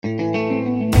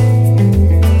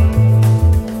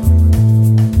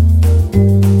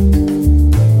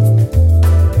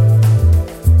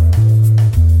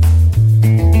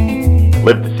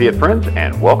See it, friends,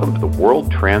 and welcome to The World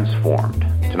Transformed.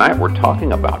 Tonight we're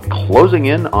talking about closing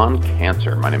in on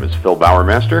cancer. My name is Phil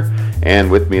Bowermaster, and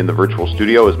with me in the virtual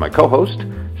studio is my co-host,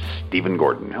 Stephen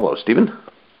Gordon. Hello, Stephen.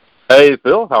 Hey,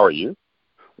 Phil. How are you?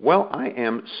 Well, I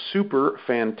am super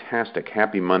fantastic.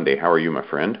 Happy Monday. How are you, my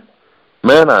friend?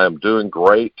 Man, I am doing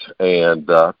great, and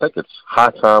I think it's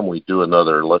high time we do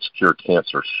another Let's Cure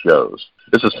Cancer shows.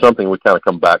 This is something we kind of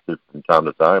come back to from time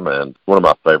to time, and one of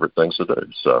my favorite things to do.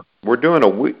 So we're doing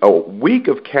a week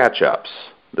of catch-ups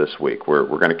this week. We're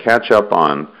going to catch up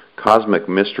on Cosmic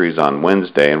Mysteries on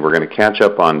Wednesday, and we're going to catch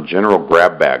up on general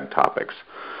grab bag topics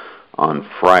on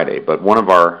Friday. But one of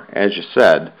our, as you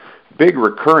said, big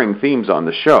recurring themes on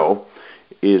the show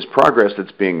is progress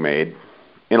that's being made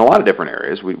in a lot of different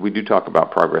areas. We do talk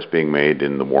about progress being made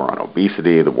in the war on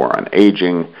obesity, the war on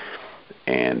aging,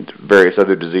 and various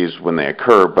other diseases when they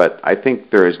occur, but I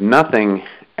think there is nothing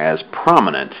as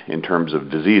prominent in terms of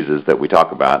diseases that we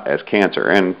talk about as cancer,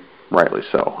 and rightly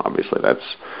so. Obviously,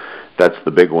 that's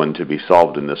the big one to be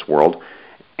solved in this world.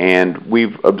 And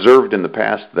we've observed in the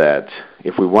past that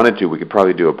if we wanted to, we could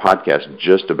probably do a podcast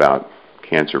just about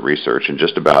cancer research and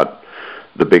just about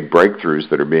the big breakthroughs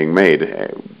that are being made.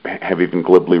 Have even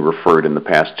glibly referred in the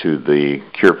past to the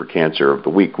Cure for Cancer of the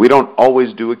Week. We don't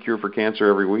always do a Cure for Cancer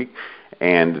every week,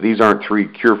 and these aren't three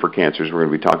cure for cancers we're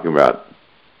going to be talking about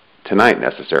tonight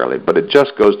necessarily, but it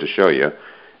just goes to show you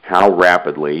how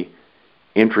rapidly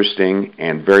interesting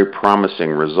and very promising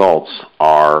results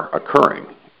are occurring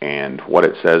and what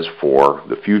it says for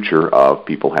the future of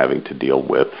people having to deal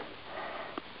with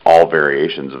all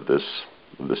variations of this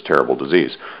terrible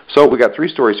disease. So we got three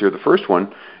stories here. The first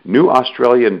one, new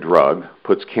Australian drug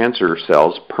puts cancer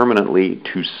cells permanently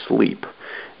to sleep.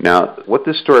 Now, what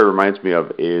this story reminds me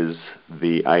of is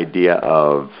the idea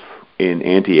of, in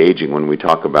anti-aging, when we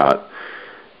talk about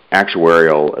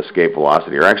actuarial escape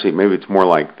velocity, or actually maybe it's more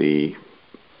like the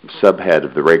subhead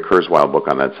of the Ray Kurzweil book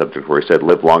on that subject where he said,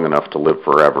 live long enough to live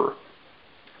forever.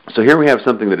 So here we have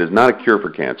something that is not a cure for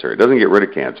cancer. It doesn't get rid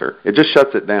of cancer. It just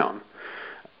shuts it down.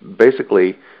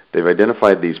 Basically, they've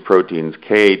identified these proteins,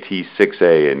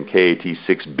 KAT6A and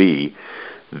KAT6B,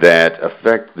 that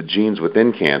affect the genes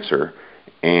within cancer,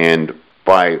 and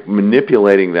by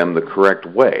manipulating them the correct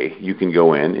way, you can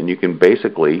go in and you can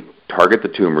basically target the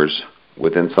tumors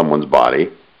within someone's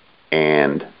body,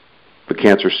 and the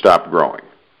cancer stops growing.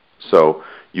 So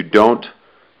you don't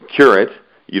cure it,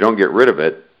 you don't get rid of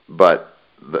it, but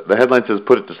the headline says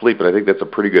put it to sleep, but I think that's a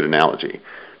pretty good analogy.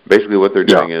 Basically what they're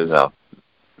doing is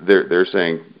they're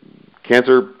saying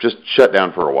cancer just shut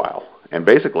down for a while, and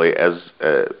basically as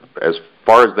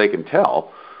far as they can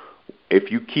tell, if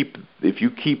you keep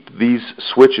these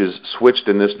switches switched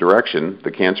in this direction, the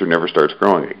cancer never starts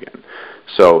growing again.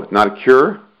 So not a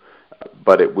cure,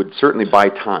 but it would certainly buy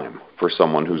time for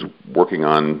someone who's working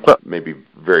on maybe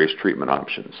various treatment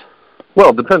options.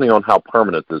 Well, depending on how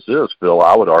permanent this is, Phil,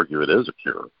 I would argue it is a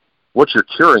cure. What you're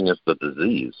curing is the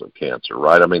disease of cancer,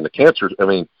 right? I mean,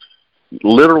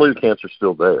 literally the cancer's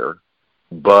still there,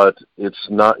 but it's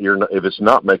not. If it's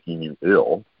not making you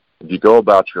ill, if you go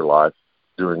about your life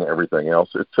doing everything else,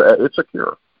 it's a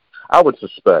cure. I would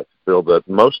suspect, Phil, that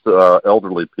most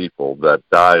elderly people that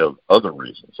die of other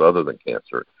reasons other than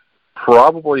cancer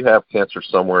probably have cancer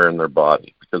somewhere in their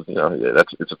body because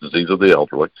it's a disease of the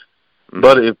elderly. Mm-hmm.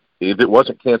 But if it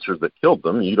wasn't cancer that killed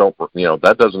them,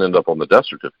 that doesn't end up on the death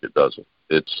certificate, does it?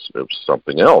 It's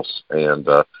something else, and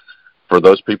for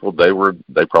those people,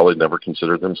 they probably never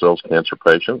considered themselves cancer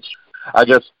patients. I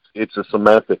guess it's a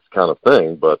semantics kind of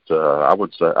thing, but I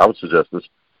would suggest this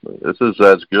is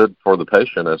as good for the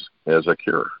patient as a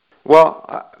cure.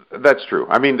 Well, that's true.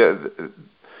 I mean,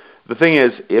 the thing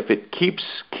is, if it keeps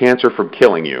cancer from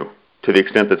killing you to the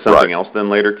extent that something else then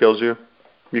later kills you,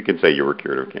 you can say you were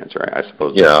cured of cancer, I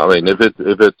suppose. Yeah, I mean, if it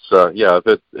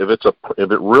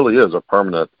really is a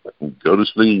permanent go to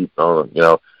sleep,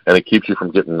 and it keeps you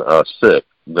from getting sick,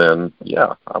 then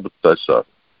yeah, I would say so.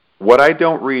 What I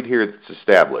don't read here that's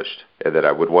established that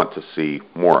I would want to see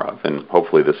more of, and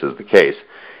hopefully this is the case,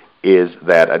 is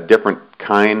that a different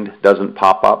kind doesn't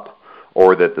pop up,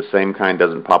 or that the same kind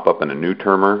doesn't pop up in a new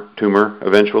tumor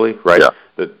eventually, right? Yeah.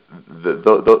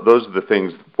 Those are the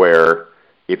things where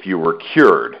if you were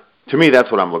cured, to me that's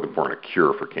what I'm looking for in a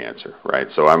cure for cancer, right?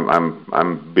 So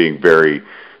I'm being very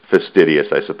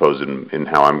fastidious, I suppose, in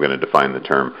how I'm going to define the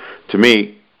term. To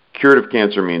me, curative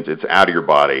cancer means it's out of your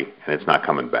body and it's not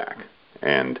coming back.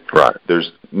 And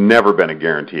there's never been a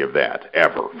guarantee of that,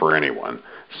 ever, for anyone.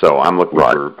 So I'm looking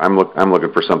I'm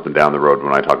looking for something down the road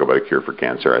when I talk about a cure for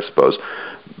cancer, I suppose.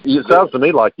 It sounds to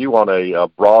me like you want a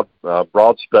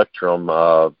broad spectrum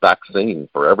vaccine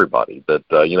for everybody. That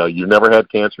you never had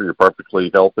cancer, you're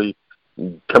perfectly healthy.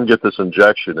 Come get this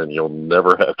injection, and you'll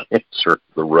never have cancer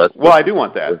the rest. Well, I do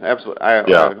want that. Absolutely.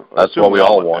 That's what we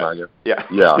all want, I guess.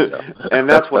 Yeah. And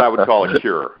that's what I would call a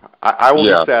cure. I will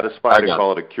be satisfied to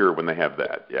call it a cure when they have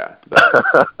that. Yeah.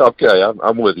 Okay,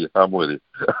 I'm with you.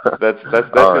 That's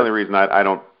the only reason I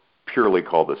don't purely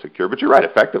call this a cure. But you're right.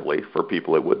 Effectively, for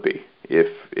people, it would be if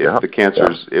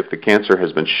the cancer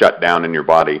has been shut down in your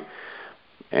body,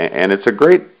 and it's a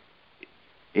great.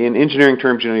 In engineering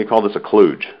terms, you call this a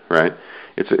kludge, right?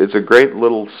 It's a great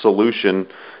little solution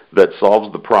that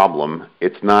solves the problem.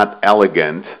 It's not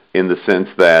elegant in the sense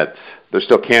that there's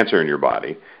still cancer in your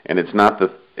body, and it's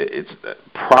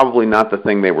probably not the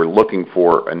thing they were looking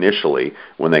for initially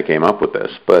when they came up with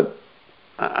this. But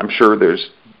I'm sure there's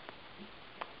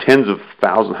tens of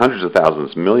thousands, hundreds of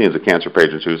thousands, millions of cancer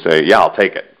patients who say, "Yeah, I'll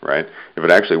take it," right? If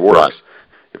it actually works,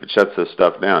 if it shuts this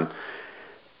stuff down.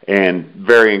 And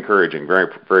very encouraging, very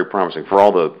very promising for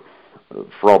all the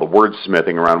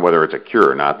wordsmithing around whether it's a cure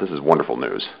or not. This is wonderful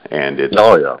news, and it's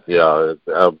we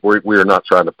are not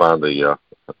trying to find the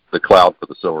cloud for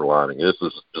the silver lining. This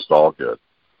is just all good.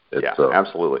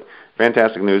 Absolutely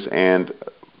fantastic news and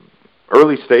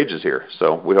early stages here.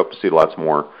 So we hope to see lots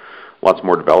more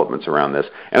developments around this.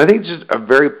 And I think it's just a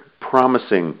very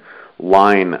promising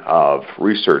line of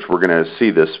research. We're going to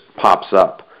see this pops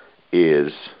up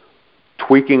is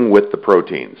tweaking with the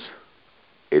proteins.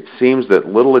 It seems that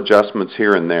little adjustments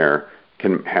here and there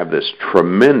can have this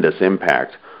tremendous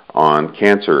impact on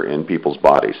cancer in people's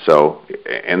bodies. So,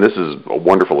 and this is a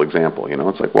wonderful example.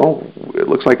 It's like, well, it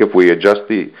looks like if we adjust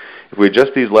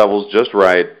these levels just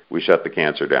right, we shut the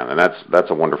cancer down, and that's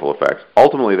a wonderful effect.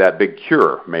 Ultimately, that big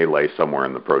cure may lay somewhere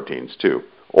in the proteins too,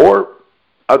 or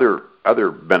other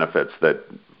benefits that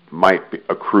might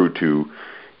accrue to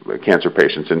cancer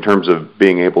patients in terms of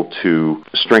being able to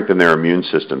strengthen their immune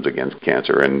systems against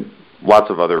cancer and lots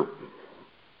of other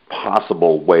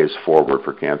possible ways forward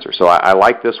for cancer. So I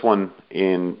like this one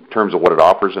in terms of what it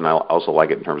offers, and I also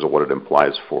like it in terms of what it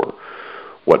implies for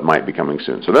what might be coming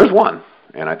soon. So there's one,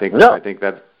 and I think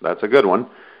that's a good one.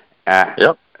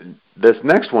 This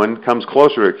next one comes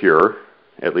closer to a cure,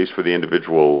 at least for the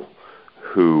individual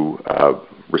who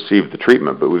received the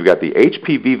treatment, but we've got the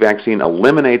HPV vaccine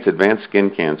eliminates advanced skin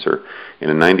cancer in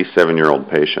a 97-year-old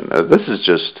patient. This is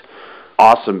just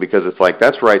awesome because it's like,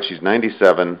 that's right, she's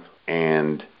 97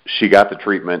 and she got the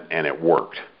treatment and it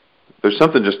worked. There's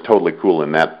something just totally cool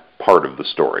in that part of the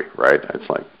story, right? It's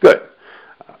like, good,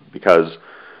 because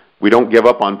we don't give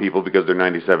up on people because they're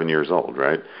 97 years old,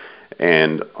 right?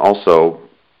 And also,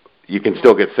 you can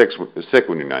still get sick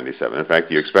when you're 97. In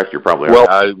fact, you expect you're probably... Well,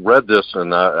 I read this,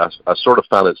 and I sort of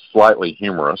found it slightly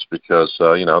humorous because,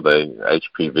 the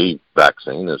HPV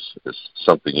vaccine is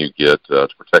something you get to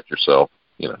protect yourself,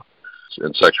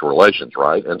 in sexual relations,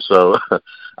 right? And so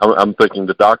I'm thinking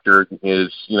the doctor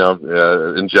is,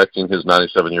 injecting his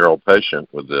 97-year-old patient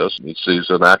with this, and he sees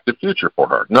an active future for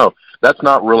her. No, that's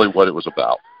not really what it was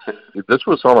about. This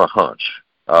was on a hunch.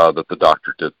 That the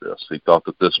doctor did this. He thought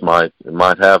that this might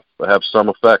have some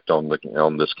effect on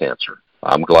this cancer.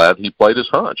 I'm glad he played his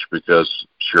hunch because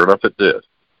sure enough it did.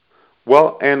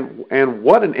 Well, and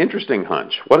what an interesting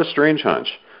hunch. What a strange hunch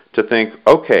to think,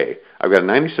 okay, I've got a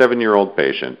 97-year-old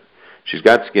patient. She's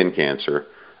got skin cancer.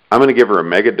 I'm going to give her a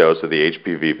mega dose of the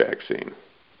HPV vaccine.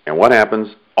 And what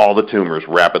happens? All the tumors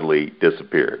rapidly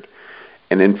disappeared.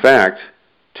 And in fact,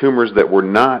 tumors that were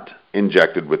not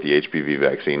injected with the HPV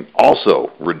vaccine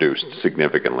also reduced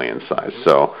significantly in size.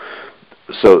 So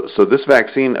this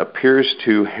vaccine appears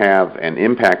to have an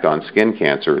impact on skin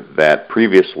cancer that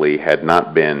previously had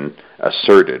not been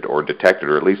asserted or detected,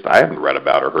 or at least I haven't read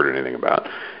about or heard anything about.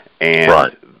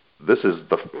 And this is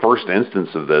the first instance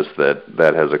of this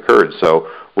that has occurred. So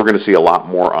we're going to see a lot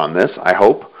more on this, I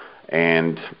hope,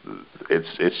 and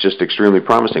it's just extremely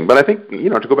promising. But I think,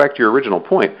 to go back to your original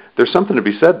point, there's something to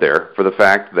be said there for the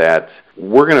fact that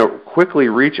we're going to quickly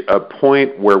reach a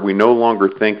point where we no longer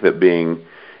think that being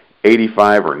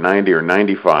 85 or 90 or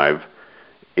 95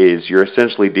 is you're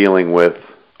essentially dealing with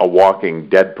a walking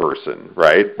dead person,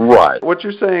 right? Right. What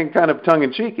you're saying, kind of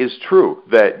tongue-in-cheek, is true,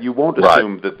 that you won't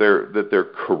assume that their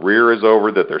career is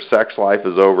over, that their sex life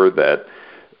is over, that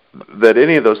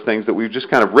any of those things, that we've just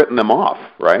kind of written them off,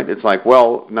 right? It's like,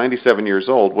 well, 97 years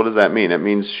old, what does that mean? It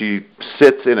means she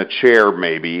sits in a chair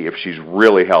maybe if she's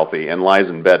really healthy and lies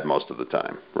in bed most of the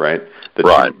time, right?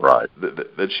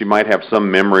 That she might have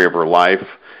some memory of her life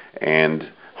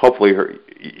and hopefully her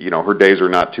days are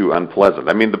not too unpleasant.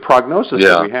 I mean, the prognosis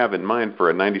that we have in mind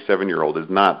for a 97-year-old is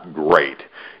not great.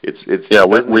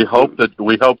 We hope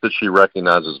that she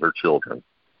recognizes her children.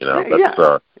 That's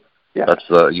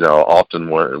often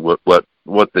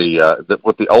what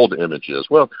the old image is.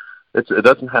 Well, it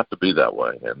doesn't have to be that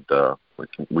way, and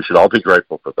we should all be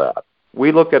grateful for that.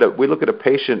 We look at a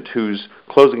patient who's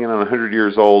closing in on 100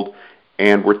 years old,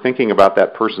 and we're thinking about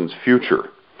that person's future.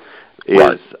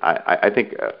 Is I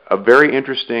think a very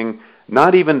interesting,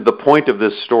 not even the point of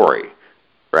this story,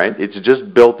 right? It's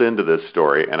just built into this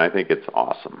story, and I think it's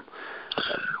awesome.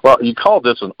 Well, you call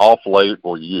this an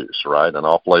off-label use, right? An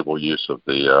off-label use of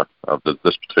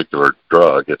this particular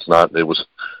drug. It's not. It was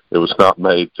not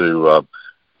made to.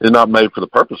 It's not made for the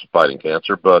purpose of fighting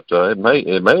cancer, but it may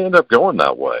end up going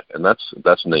that way, and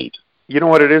that's neat. You know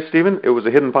what it is, Stephen? It was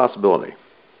a hidden possibility.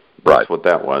 That's what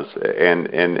that was, and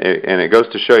it goes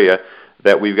to show you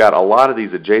that we've got a lot of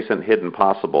these adjacent hidden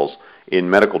possibles in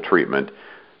medical treatment,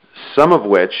 some of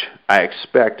which I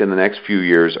expect in the next few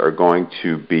years are going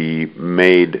to be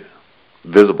made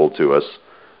visible to us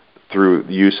through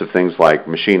the use of things like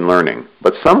machine learning,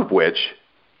 but some of which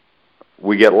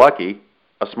we get lucky.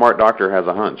 A smart doctor has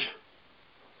a hunch.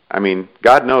 I mean,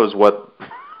 God knows what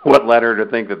led her to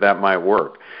think that might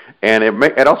work. And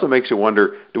it also makes you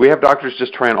wonder, do we have doctors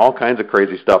just trying all kinds of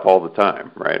crazy stuff all the time,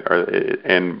 right?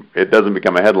 And it doesn't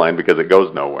become a headline because it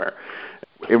goes nowhere.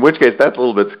 In which case, that's a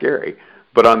little bit scary.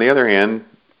 But on the other hand,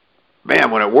 man,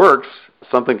 when it works,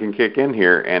 something can kick in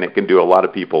here, and it can do a lot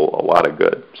of people a lot of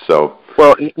good. So,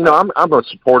 well, I'm a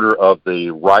supporter of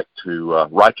the right to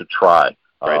try.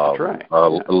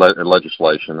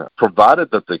 Legislation, provided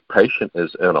that the patient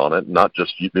is in on it, not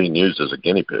just being used as a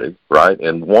guinea pig, right,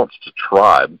 and wants to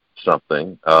try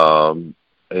something,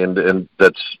 and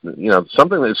that's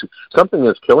something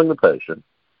that's killing the patient,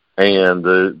 and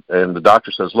the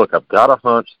doctor says, look, I've got a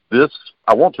hunch.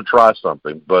 I want to try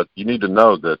something, but you need to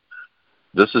know that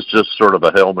this is just sort of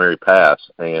a Hail Mary pass,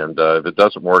 and if it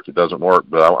doesn't work, it doesn't work.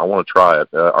 But I want to try it.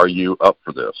 Are you up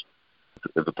for this?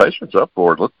 If the patient's up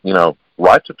for it,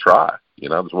 right to try.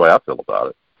 That's the way I feel about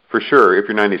it. For sure. If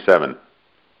you're 97,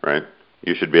 right,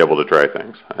 you should be able to try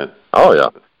things. Oh yeah,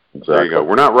 exactly. There you go.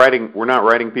 We're not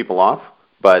writing people off,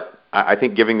 but I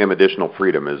think giving them additional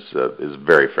freedom is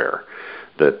very fair.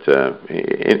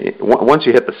 That once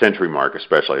you hit the century mark,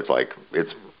 especially,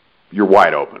 you're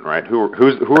wide open, right? Who are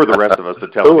the rest of us to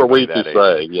tell? Who are we to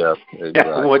say? Yes,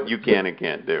 exactly. What you can and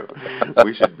can't do.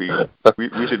 We should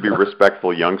be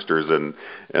respectful youngsters and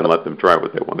let them try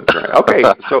what they want to try. Okay,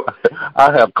 so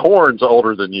I have corns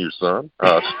older than you, son.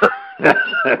 That's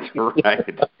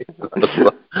right.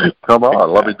 Come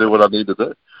on, let me do what I need to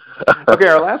do. Okay,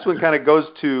 our last one kind of goes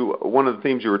to one of the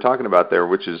themes you were talking about there,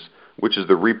 which is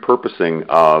the repurposing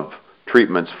of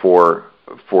treatments for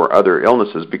other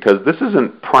illnesses, because this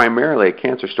isn't primarily a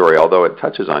cancer story, although it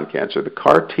touches on cancer. The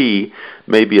CAR-T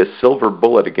may be a silver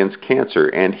bullet against cancer,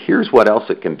 and here's what else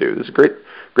it can do. This is a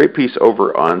great piece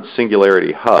over on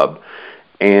Singularity Hub,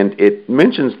 and it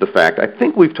mentions the fact, I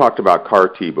think we've talked about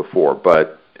CAR-T before,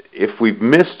 but if we've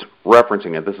missed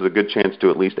referencing it, this is a good chance to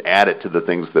at least add it to the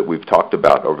things that we've talked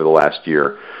about over the last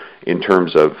year in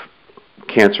terms of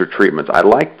cancer treatments. I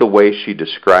like the way she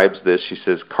describes this. She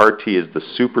says CAR-T is the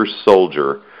super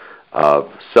soldier of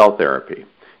cell therapy.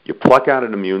 You pluck out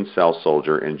an immune cell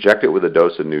soldier, inject it with a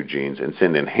dose of new genes, and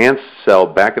send an enhanced cell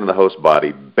back into the host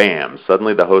body. Bam!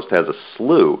 Suddenly the host has a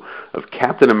slew of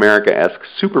Captain America-esque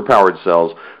superpowered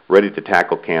cells ready to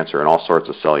tackle cancer and all sorts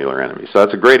of cellular enemies. So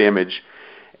that's a great image.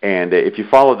 And if you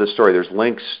follow this story, there's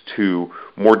links to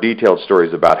more detailed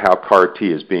stories about how CAR-T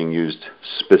is being used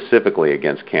specifically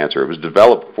against cancer. It was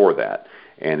developed for that,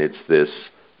 and it's this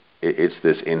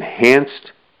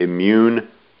enhanced immune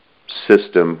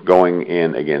system going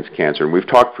in against cancer. And we've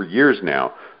talked for years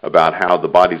now about how the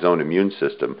body's own immune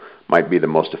system might be the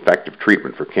most effective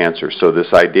treatment for cancer. So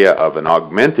this idea of an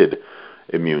augmented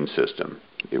immune system,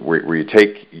 where you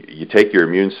take your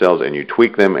immune cells and you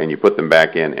tweak them and you put them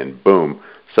back in, and boom,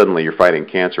 suddenly you're fighting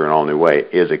cancer in an all-new way,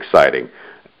 is exciting.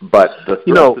 But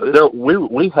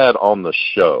we had on the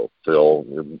show, Phil,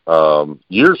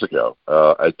 years ago,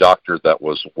 a doctor that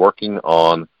was working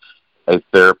on a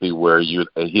therapy where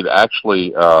he'd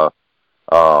actually have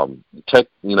a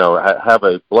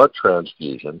blood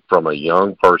transfusion from a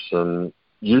young person,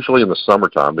 usually in the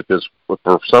summertime, because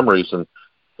for some reason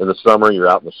in the summer you're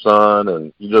out in the sun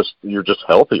and you're just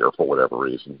healthier for whatever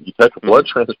reason. You take a blood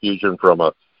transfusion from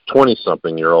a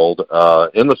 20-something-year-old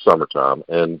in the summertime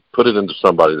and put it into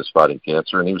somebody that's fighting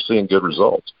cancer, and he was seeing good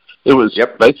results. It was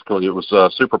basically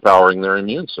superpowering their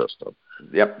immune system.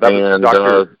 Yep, that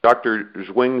was Dr.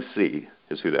 Zhuang Si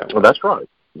is who that was. Well, that's right.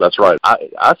 That's right.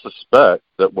 I suspect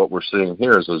that what we're seeing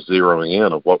here is a zeroing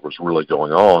in of what was really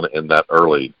going on in that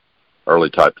early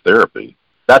type therapy.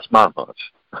 That's my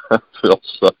hunch. Phil,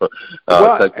 so,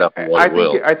 take that for what you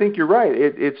will. I think you're right.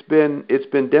 It's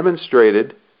been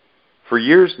demonstrated for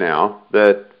years now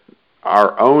that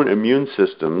our own immune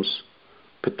systems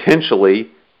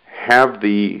potentially have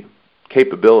the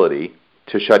capability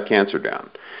to shut cancer down.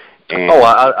 And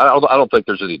I don't think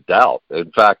there's any doubt.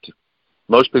 In fact,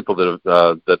 most people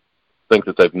that think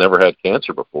that they've never had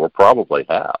cancer before probably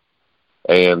have,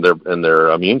 and their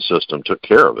immune system took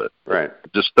care of it. Right.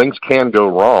 Just things can go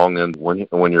wrong, and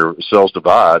when your cells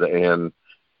divide, and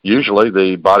usually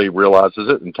the body realizes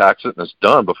it and attacks it, and it's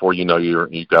done before you know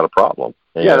you've got a problem.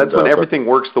 And, that's when everything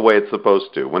works the way it's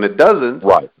supposed to. When it doesn't,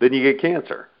 then you get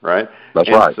cancer, right? That's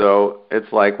right. So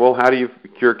it's like, well, how do you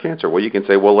cure cancer? Well, you can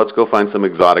say, well, let's go find some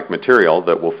exotic material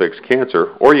that will fix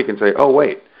cancer. Or you can say, oh,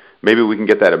 wait, maybe we can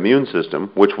get that immune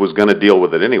system, which was going to deal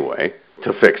with it anyway,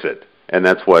 to fix it. And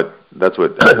that's what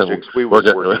Jing-Sui was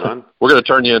working on. We're going to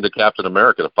turn you into Captain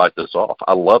America to fight this off.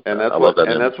 I love that.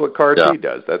 And that's what CAR T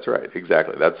does. That's right.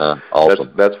 Exactly. That's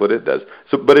awesome. That's what it does.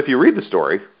 So, but if you read the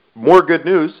story, more good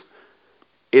news.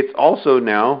 It's also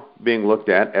now being looked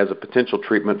at as a potential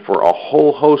treatment for a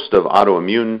whole host of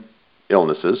autoimmune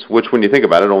illnesses, which when you think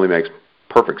about it only makes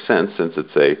perfect sense since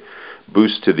it's a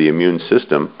boost to the immune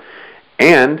system.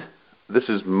 And this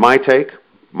is my take,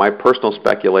 my personal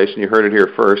speculation. You heard it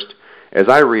here first. As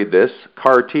I read this,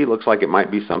 CAR T looks like it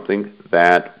might be something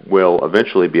that will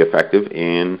eventually be effective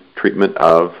in treatment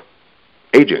of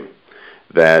aging.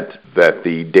 That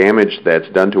the damage that's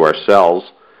done to our cells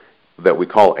that we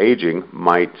call aging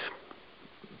might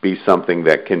be something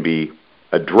that can be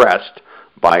addressed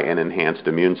by an enhanced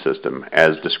immune system,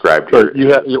 as described here.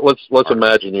 Let's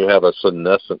imagine you have a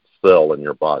senescent cell in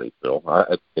your body, Phil.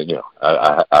 I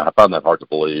find that hard to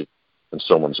believe in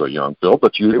someone so young, Phil.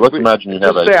 But let's imagine you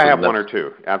have I have one or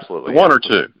two, absolutely. One or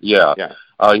two, yeah.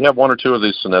 You have one or two of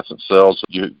these senescent cells.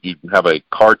 You have a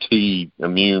CAR T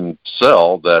immune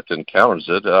cell that encounters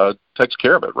it, takes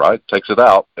care of it, right? Takes it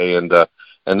out, and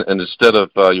instead of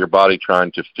your body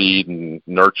trying to feed and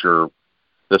nurture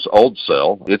this old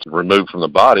cell, it's removed from the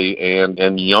body,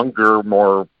 and younger,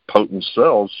 more potent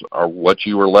cells are what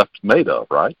you were left made of,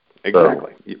 right?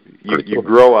 Exactly. So, you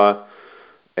grow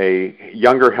a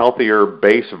younger, healthier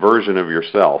base version of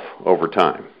yourself over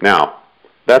time. Now,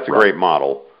 that's a great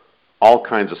model. All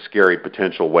kinds of scary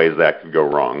potential ways that could go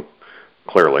wrong.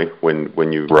 Clearly,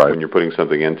 when you're putting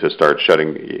something in to start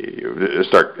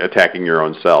attacking your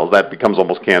own cells, that becomes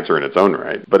almost cancer in its own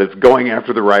right. But it's going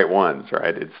after the right ones,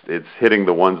 right? It's hitting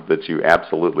the ones that you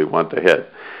absolutely want to hit.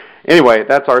 Anyway,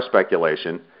 that's our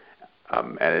speculation,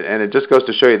 and it just goes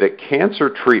to show you that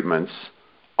cancer treatments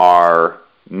are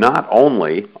not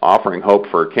only offering hope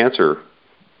for cancer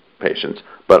patients,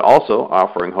 but also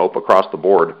offering hope across the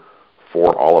board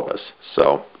for all of us.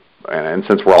 So. And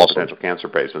since we're all potential cancer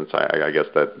patients, I guess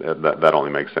that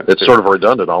only makes sense. It's sort of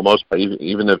redundant almost.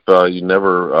 Even if you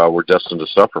never were destined to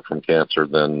suffer from cancer,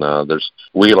 then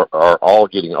we are all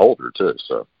getting older too.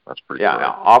 So that's pretty. Yeah,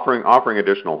 cool. Offering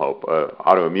additional hope,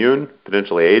 autoimmune,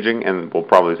 potentially aging, and we'll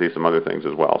probably see some other things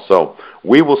as well. So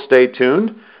we will stay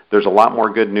tuned. There's a lot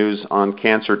more good news on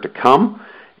cancer to come,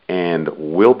 and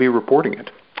we'll be reporting it.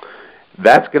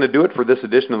 That's going to do it for this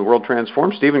edition of The World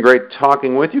Transformed. Stephen, great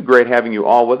talking with you. Great having you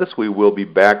all with us. We will be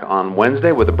back on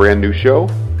Wednesday with a brand new show.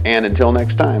 And until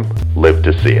next time, live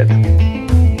to see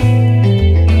it.